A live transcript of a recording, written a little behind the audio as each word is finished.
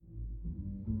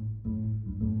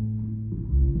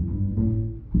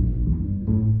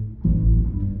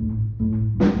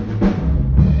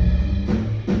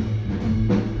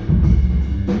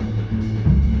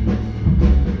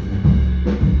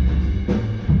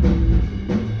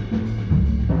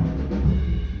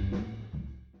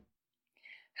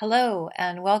Hello,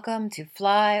 and welcome to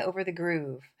Fly Over the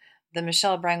Groove, the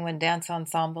Michelle Brangwyn Dance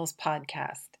Ensemble's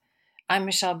podcast. I'm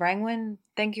Michelle Brangwyn.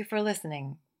 Thank you for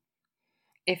listening.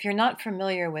 If you're not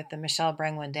familiar with the Michelle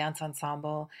Brangwyn Dance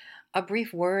Ensemble, a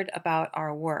brief word about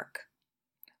our work.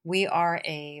 We are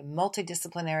a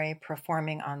multidisciplinary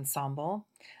performing ensemble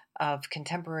of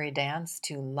contemporary dance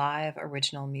to live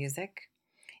original music.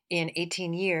 In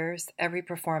 18 years, every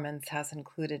performance has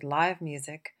included live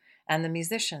music and the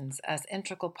musicians as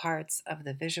integral parts of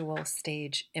the visual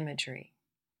stage imagery.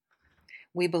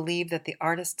 We believe that the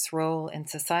artist's role in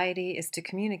society is to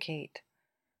communicate,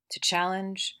 to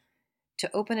challenge, to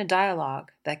open a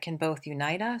dialogue that can both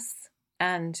unite us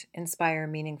and inspire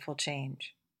meaningful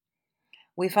change.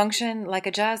 We function like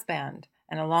a jazz band,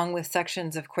 and along with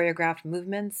sections of choreographed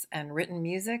movements and written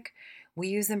music, we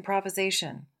use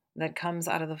improvisation that comes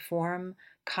out of the form,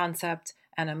 concept,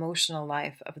 and emotional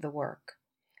life of the work.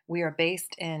 We are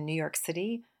based in New York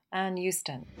City and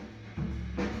Houston.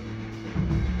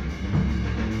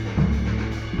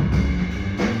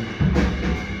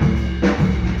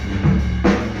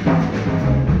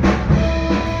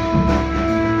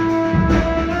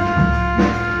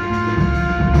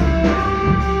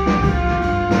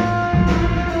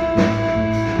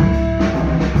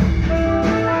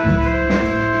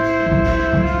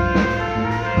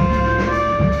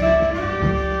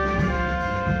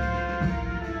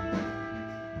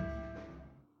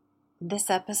 This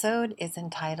episode is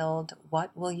entitled,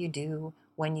 What Will You Do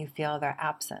When You Feel Their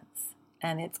Absence?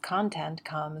 And its content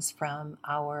comes from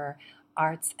our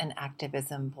Arts and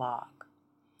Activism blog.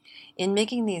 In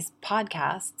making these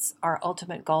podcasts, our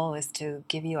ultimate goal is to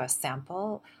give you a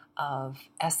sample of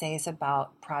essays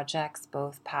about projects,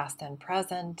 both past and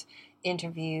present,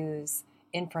 interviews,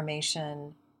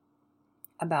 information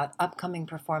about upcoming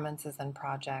performances and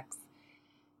projects.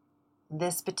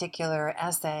 This particular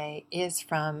essay is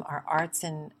from our Arts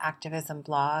and Activism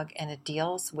blog, and it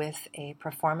deals with a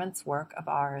performance work of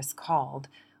ours called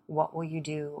What Will You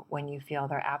Do When You Feel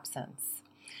Their Absence?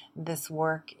 This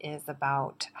work is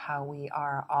about how we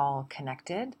are all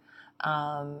connected,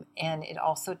 and it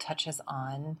also touches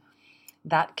on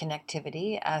that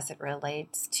connectivity as it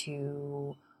relates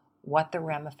to what the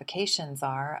ramifications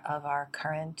are of our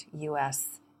current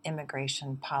U.S.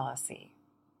 immigration policy.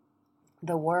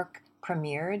 The work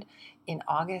premiered in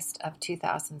August of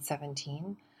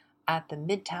 2017 at the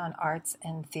Midtown Arts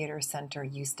and Theater Center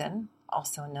Houston,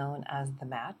 also known as The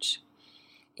Match,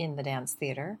 in the Dance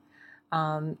Theater.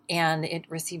 And it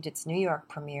received its New York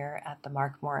premiere at the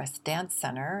Mark Morris Dance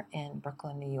Center in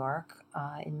Brooklyn, New York,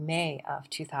 in May of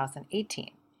 2018.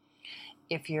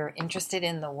 If you're interested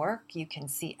in the work, you can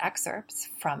see excerpts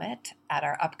from it at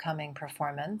our upcoming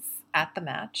performance at The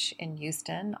Match in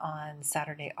Houston on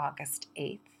Saturday, August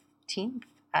 18th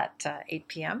at 8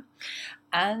 p.m.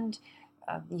 And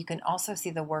you can also see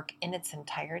the work in its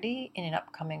entirety in an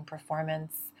upcoming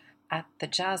performance at the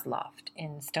Jazz Loft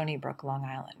in Stony Brook, Long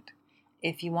Island.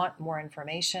 If you want more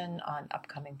information on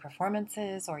upcoming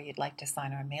performances or you'd like to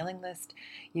sign our mailing list,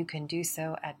 you can do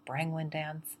so at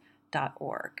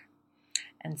brangwyndance.org.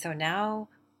 And so now,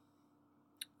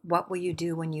 what will you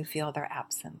do when you feel their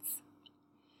absence?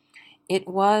 It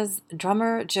was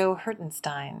drummer Joe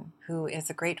Hertenstein, who is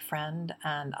a great friend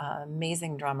and an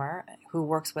amazing drummer who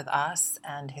works with us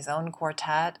and his own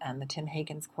quartet and the Tim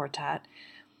Higgins Quartet,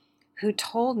 who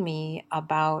told me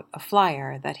about a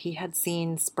flyer that he had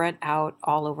seen spread out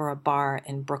all over a bar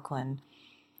in Brooklyn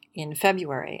in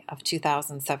February of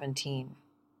 2017.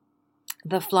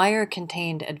 The flyer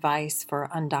contained advice for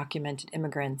undocumented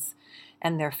immigrants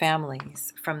and their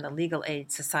families from the Legal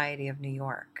Aid Society of New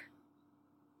York.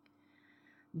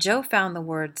 Joe found the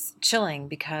words chilling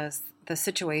because the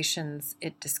situations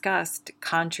it discussed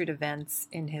contradict events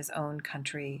in his own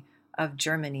country of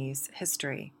Germany's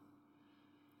history.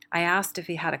 I asked if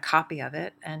he had a copy of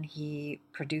it, and he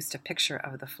produced a picture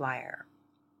of the flyer.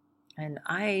 And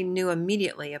I knew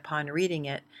immediately upon reading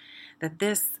it that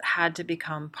this had to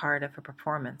become part of a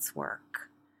performance work.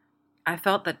 I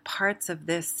felt that parts of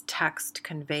this text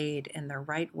conveyed in the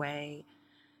right way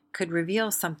could reveal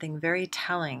something very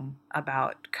telling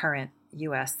about current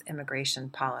U.S. immigration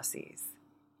policies.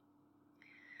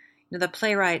 The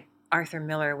playwright Arthur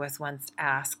Miller was once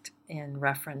asked in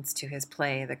reference to his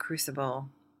play, The Crucible,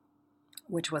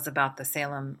 which was about the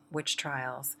Salem witch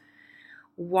trials,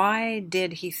 why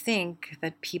did he think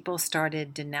that people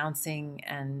started denouncing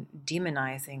and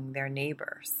demonizing their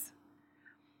neighbors?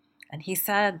 And he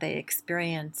said they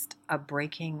experienced a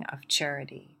breaking of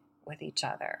charity with each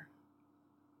other.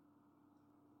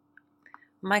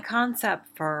 My concept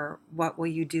for what will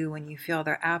you do when you feel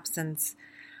their absence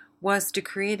was to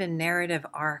create a narrative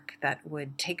arc that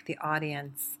would take the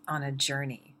audience on a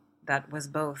journey that was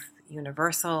both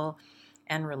universal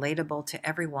and relatable to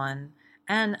everyone,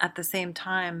 and at the same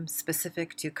time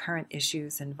specific to current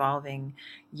issues involving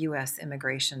U.S.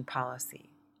 immigration policy.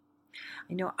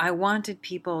 I wanted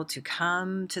people to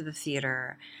come to the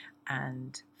theater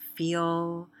and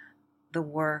feel the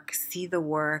work, see the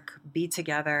work, be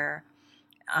together.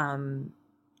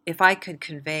 If I could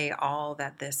convey all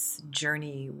that this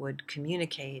journey would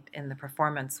communicate in the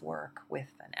performance work with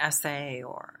an essay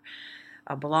or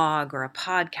a blog or a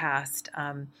podcast,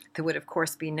 there would, of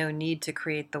course, be no need to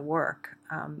create the work.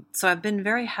 So I've been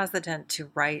very hesitant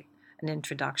to write an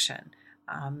introduction.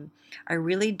 I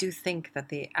really do think that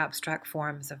the abstract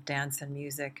forms of dance and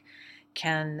music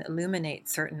can illuminate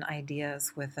certain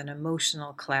ideas with an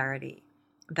emotional clarity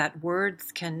that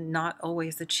words can not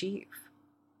always achieve.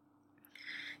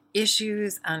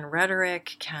 Issues and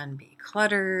rhetoric can be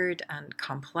cluttered and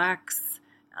complex,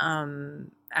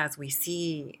 as we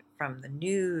see from the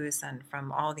news and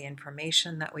from all the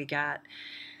information that we get.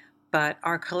 But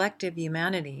our collective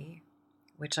humanity,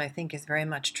 which I think is very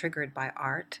much triggered by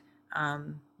art,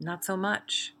 not so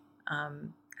much.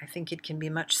 I think it can be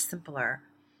much simpler.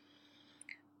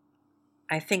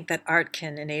 I think that art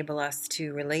can enable us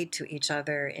to relate to each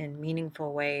other in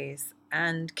meaningful ways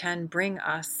and can bring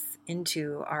us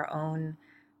into our own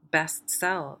best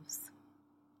selves.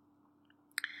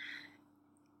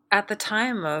 At the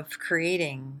time of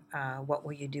creating What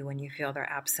Will You Do When You Feel Their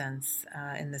Absence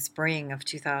in the spring of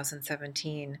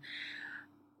 2017,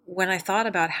 when I thought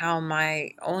about how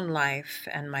my own life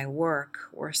and my work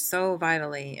were so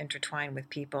vitally intertwined with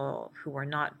people who were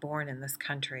not born in this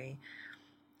country,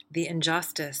 the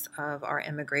injustice of our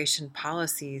immigration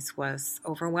policies was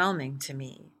overwhelming to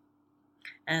me.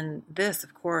 And this,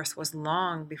 of course, was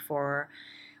long before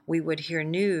we would hear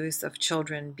news of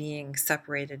children being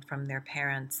separated from their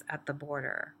parents at the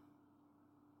border.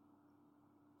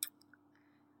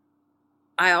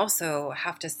 I also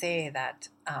have to say that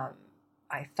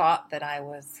I thought that I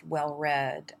was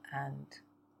well-read and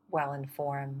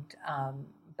well-informed,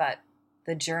 but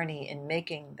the journey in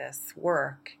making this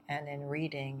work and in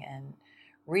reading and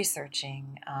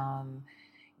researching,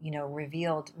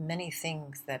 revealed many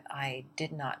things that I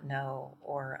did not know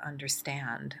or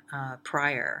understand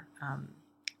prior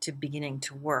to beginning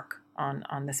to work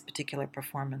on this particular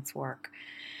performance work.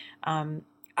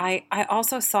 I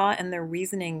also saw in the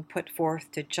reasoning put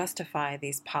forth to justify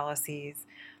these policies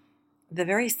the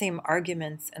very same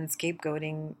arguments and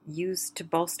scapegoating used to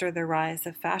bolster the rise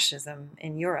of fascism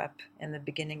in Europe in the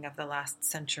beginning of the last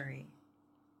century.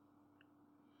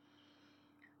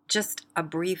 Just a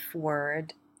brief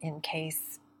word in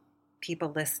case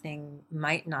people listening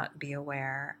might not be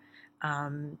aware.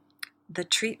 The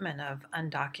treatment of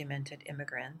undocumented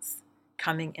immigrants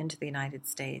coming into the United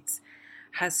States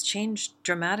has changed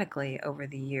dramatically over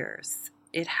the years.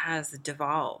 It has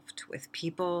devolved with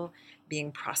people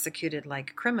being prosecuted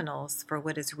like criminals for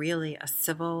what is really a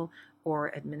civil or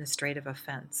administrative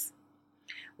offense.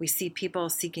 We see people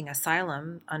seeking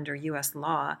asylum under U.S.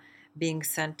 law being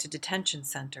sent to detention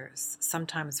centers,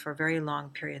 sometimes for very long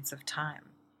periods of time.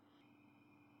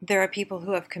 There are people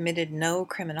who have committed no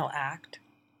criminal act,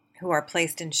 who are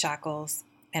placed in shackles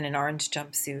and an orange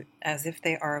jumpsuit as if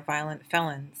they are violent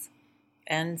felons,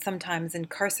 and sometimes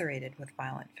incarcerated with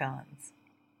violent felons.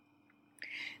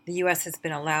 The U.S. has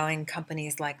been allowing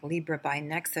companies like Libra by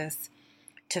Nexus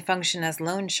to function as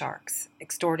loan sharks,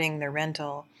 extorting the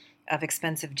rental of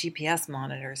expensive GPS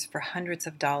monitors for hundreds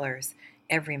of dollars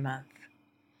every month.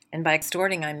 And by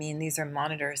extorting, I mean these are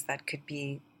monitors that could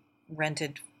be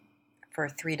rented for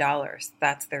 $3.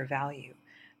 That's their value.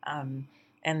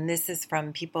 And this is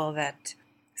from people that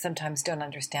sometimes don't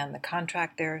understand the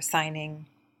contract they're signing,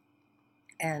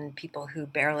 and people who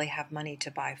barely have money to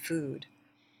buy food.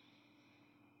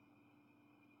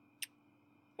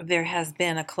 There has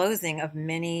been a closing of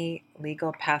many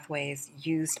legal pathways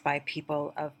used by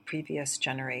people of previous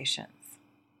generations.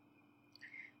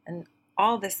 And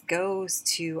all this goes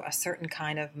to a certain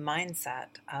kind of mindset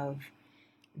of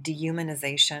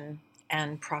dehumanization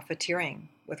and profiteering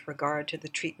with regard to the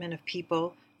treatment of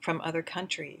people from other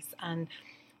countries. And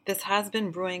this has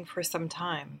been brewing for some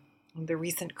time. The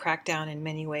recent crackdown in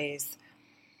many ways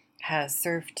has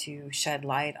served to shed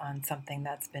light on something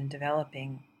that's been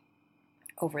developing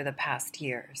over the past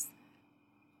years.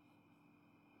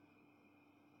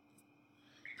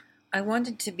 I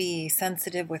wanted to be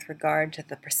sensitive with regard to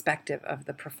the perspective of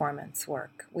the performance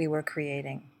work we were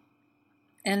creating.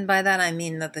 And by that I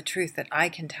mean that the truth that I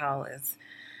can tell is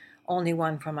only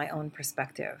one from my own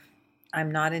perspective.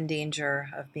 I'm not in danger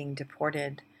of being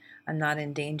deported. I'm not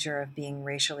in danger of being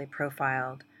racially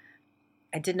profiled.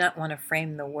 I did not want to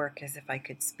frame the work as if I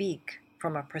could speak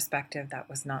from a perspective that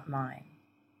was not mine.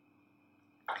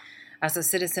 As a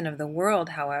citizen of the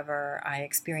world, however, I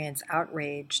experience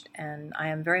outrage, and I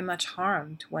am very much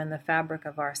harmed when the fabric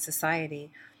of our society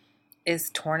is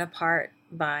torn apart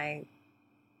by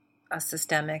a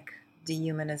systemic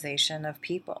dehumanization of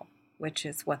people, which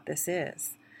is what this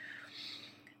is.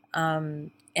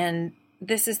 And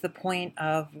this is the point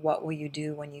of what will you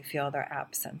do when you feel their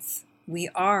absence. We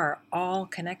are all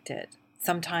connected,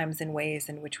 sometimes in ways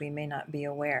in which we may not be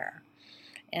aware.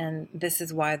 And this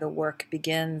is why the work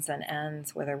begins and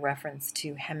ends with a reference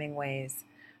to Hemingway's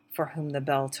For Whom the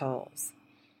Bell Tolls.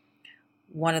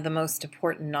 One of the most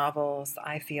important novels,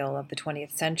 I feel, of the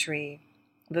 20th century.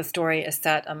 The story is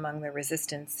set among the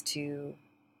resistance to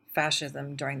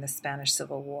fascism during the Spanish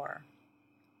Civil War.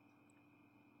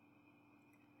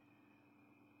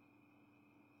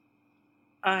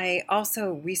 I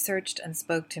also researched and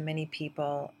spoke to many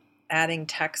people, adding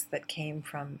texts that came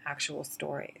from actual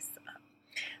stories.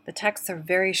 The texts are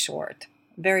very short,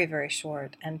 very, very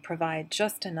short, and provide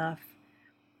just enough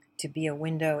to be a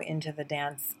window into the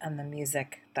dance and the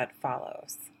music that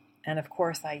follows. And of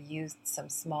course, I used some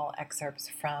small excerpts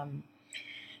from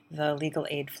the legal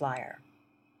aid flyer.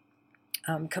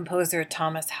 Composer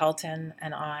Thomas Helton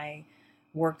and I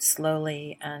worked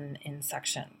slowly and in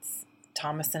sections.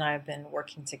 Thomas and I have been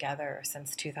working together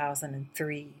since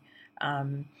 2003.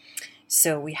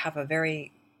 So we have a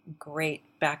very great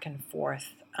back and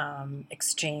forth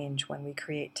exchange when we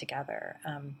create together.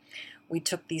 We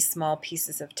took these small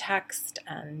pieces of text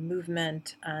and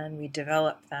movement and we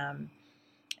developed them.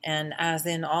 And as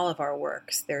in all of our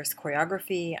works, there's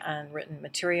choreography and written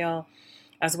material,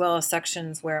 as well as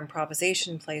sections where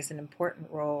improvisation plays an important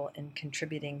role in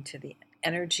contributing to the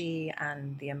energy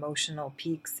and the emotional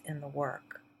peaks in the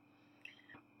work.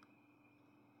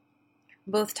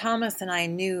 Both Thomas and I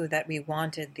knew that we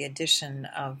wanted the addition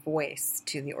of voice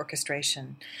to the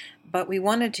orchestration, but we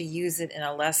wanted to use it in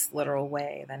a less literal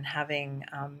way than having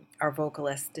our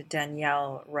vocalist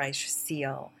Danielle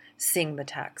Reich-Seal sing the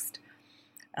text.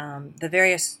 The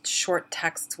various short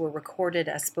texts were recorded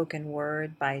as spoken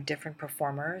word by different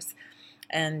performers,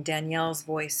 and Danielle's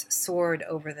voice soared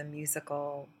over the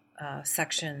musical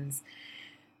sections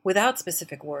without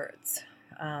specific words,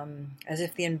 as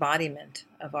if the embodiment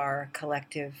of our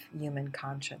collective human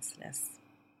consciousness.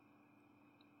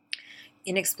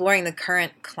 In exploring the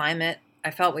current climate, I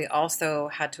felt we also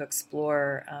had to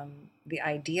explore the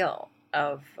ideal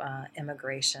of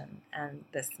immigration and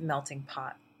this melting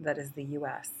pot that is the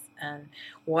U.S. and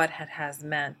what it has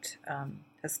meant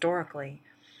historically.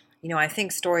 You know, I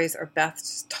think stories are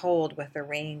best told with a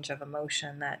range of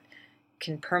emotion that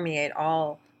can permeate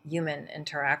all human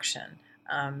interaction.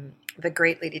 The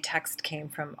Great Lady text came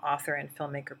from author and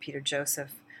filmmaker Peter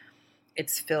Joseph.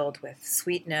 It's filled with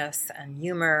sweetness and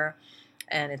humor,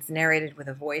 and it's narrated with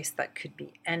a voice that could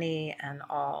be any and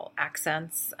all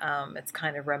accents. It's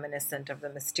kind of reminiscent of the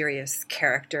mysterious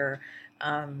character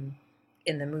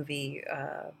in the movie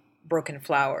Broken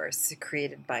Flowers,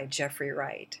 created by Jeffrey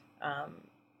Wright.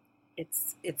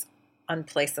 It's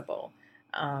unplaceable.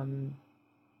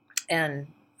 And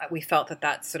we felt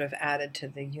that sort of added to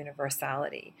the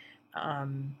universality.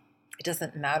 It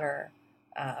doesn't matter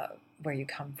where you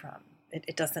come from.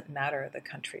 It doesn't matter the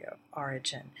country of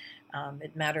origin.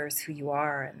 It matters who you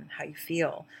are and how you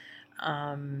feel.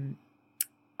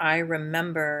 I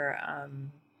remember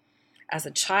as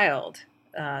a child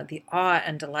the awe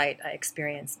and delight I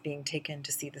experienced being taken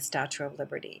to see the Statue of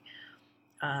Liberty.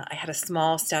 I had a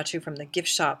small statue from the gift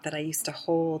shop that I used to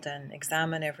hold and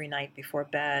examine every night before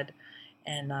bed.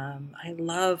 And I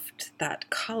loved that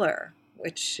color,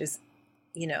 which is,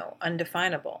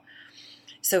 undefinable.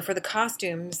 So for the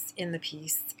costumes in the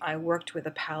piece, I worked with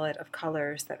a palette of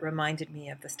colors that reminded me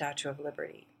of the Statue of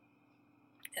Liberty.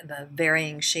 And the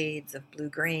varying shades of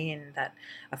blue-green that,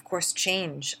 of course,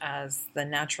 change as the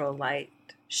natural light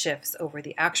shifts over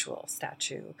the actual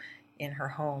statue in her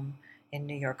home in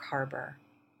New York Harbor.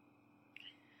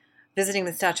 Visiting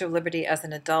the Statue of Liberty as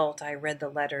an adult, I read the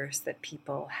letters that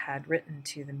people had written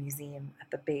to the museum at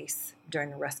the base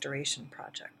during a restoration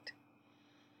project.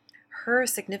 Her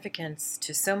significance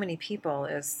to so many people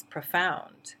is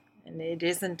profound, and it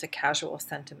isn't a casual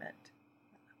sentiment.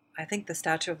 I think the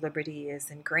Statue of Liberty is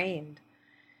ingrained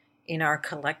in our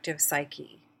collective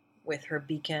psyche with her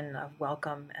beacon of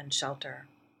welcome and shelter.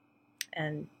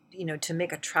 And, to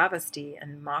make a travesty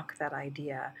and mock that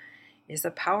idea is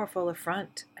a powerful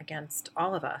affront against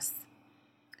all of us.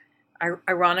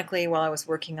 Ironically, while I was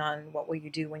working on What Will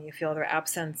You Do When You Feel Their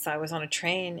Absence, I was on a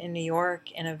train in New York,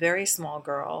 and a very small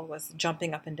girl was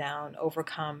jumping up and down,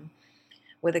 overcome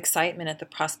with excitement at the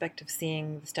prospect of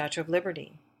seeing the Statue of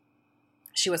Liberty.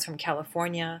 She was from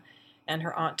California, and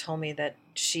her aunt told me that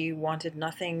she wanted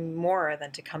nothing more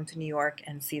than to come to New York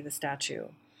and see the statue.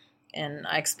 And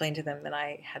I explained to them that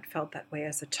I had felt that way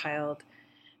as a child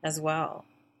as well.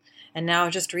 And now,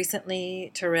 just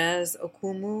recently, Therese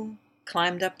Okumu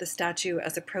climbed up the statue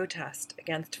as a protest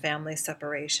against family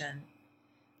separation.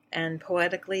 And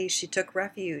poetically, she took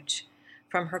refuge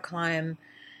from her climb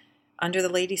under the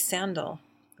lady's sandal,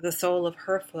 the sole of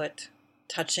her foot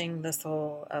touching the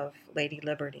sole of Lady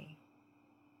Liberty.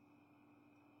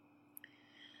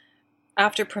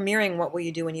 After premiering What Will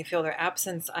You Do When You Feel Their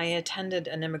Absence, I attended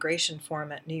an immigration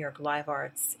forum at New York Live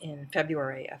Arts in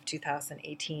February of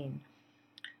 2018.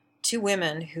 Two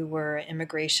women who were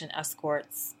immigration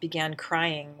escorts began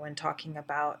crying when talking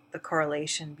about the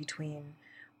correlation between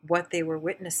what they were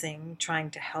witnessing trying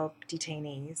to help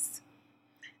detainees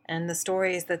and the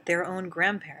stories that their own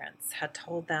grandparents had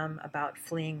told them about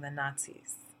fleeing the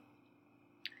Nazis.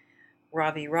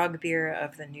 Ravi Ragbir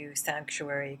of the New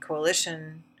Sanctuary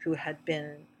Coalition, who had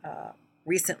been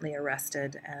recently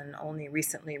arrested and only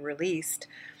recently released,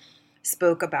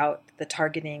 spoke about the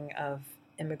targeting of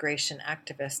immigration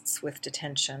activists with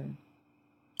detention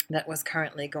that was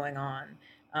currently going on.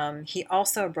 He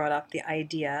also brought up the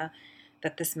idea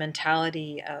that this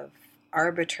mentality of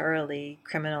arbitrarily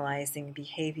criminalizing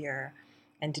behavior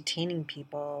and detaining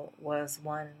people was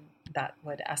one that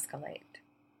would escalate.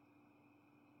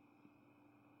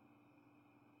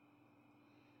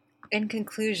 In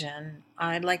conclusion,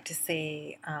 I'd like to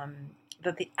say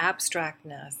that the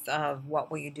abstractness of What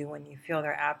Will You Do When You Feel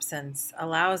Their Absence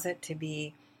allows it to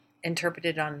be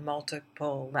interpreted on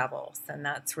multiple levels, and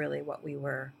that's really what we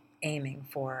were aiming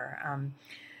for.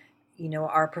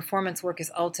 Our performance work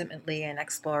is ultimately an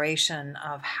exploration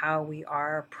of how we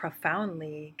are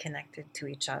profoundly connected to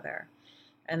each other,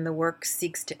 and the work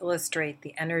seeks to illustrate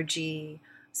the energy,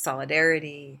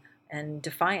 solidarity, and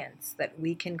defiance that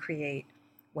we can create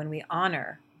when we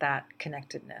honor that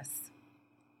connectedness.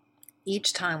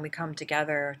 Each time we come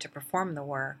together to perform the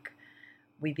work,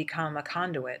 we become a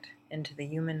conduit into the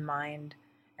human mind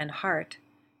and heart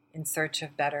in search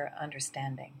of better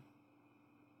understanding.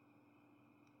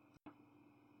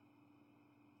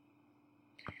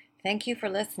 Thank you for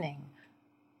listening.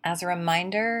 As a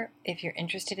reminder, if you're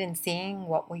interested in seeing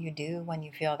What Will You Do When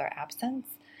You Feel Their Absence,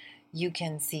 you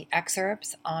can see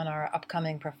excerpts on our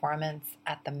upcoming performance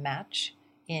at The Match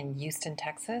in Houston,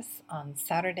 Texas on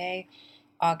Saturday,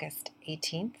 August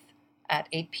 18th at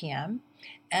 8 p.m.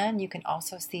 And you can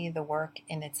also see the work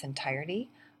in its entirety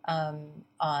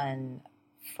on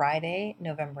Friday,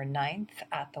 November 9th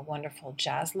at the wonderful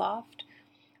Jazz Loft,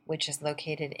 which is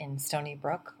located in Stony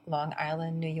Brook, Long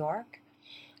Island, New York.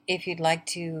 If you'd like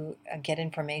to get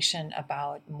information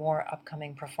about more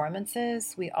upcoming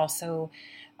performances, we also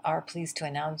are pleased to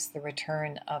announce the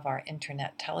return of our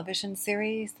internet television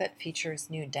series that features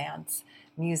new dance,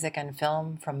 music, and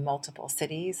film from multiple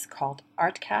cities called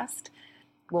Artcast.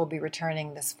 We'll be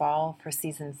returning this fall for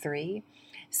season 3.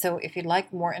 So if you'd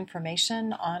like more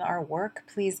information on our work,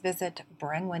 please visit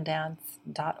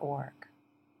brangwindance.org.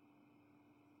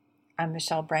 I'm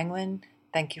Michelle Brangwyn.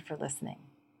 Thank you for listening.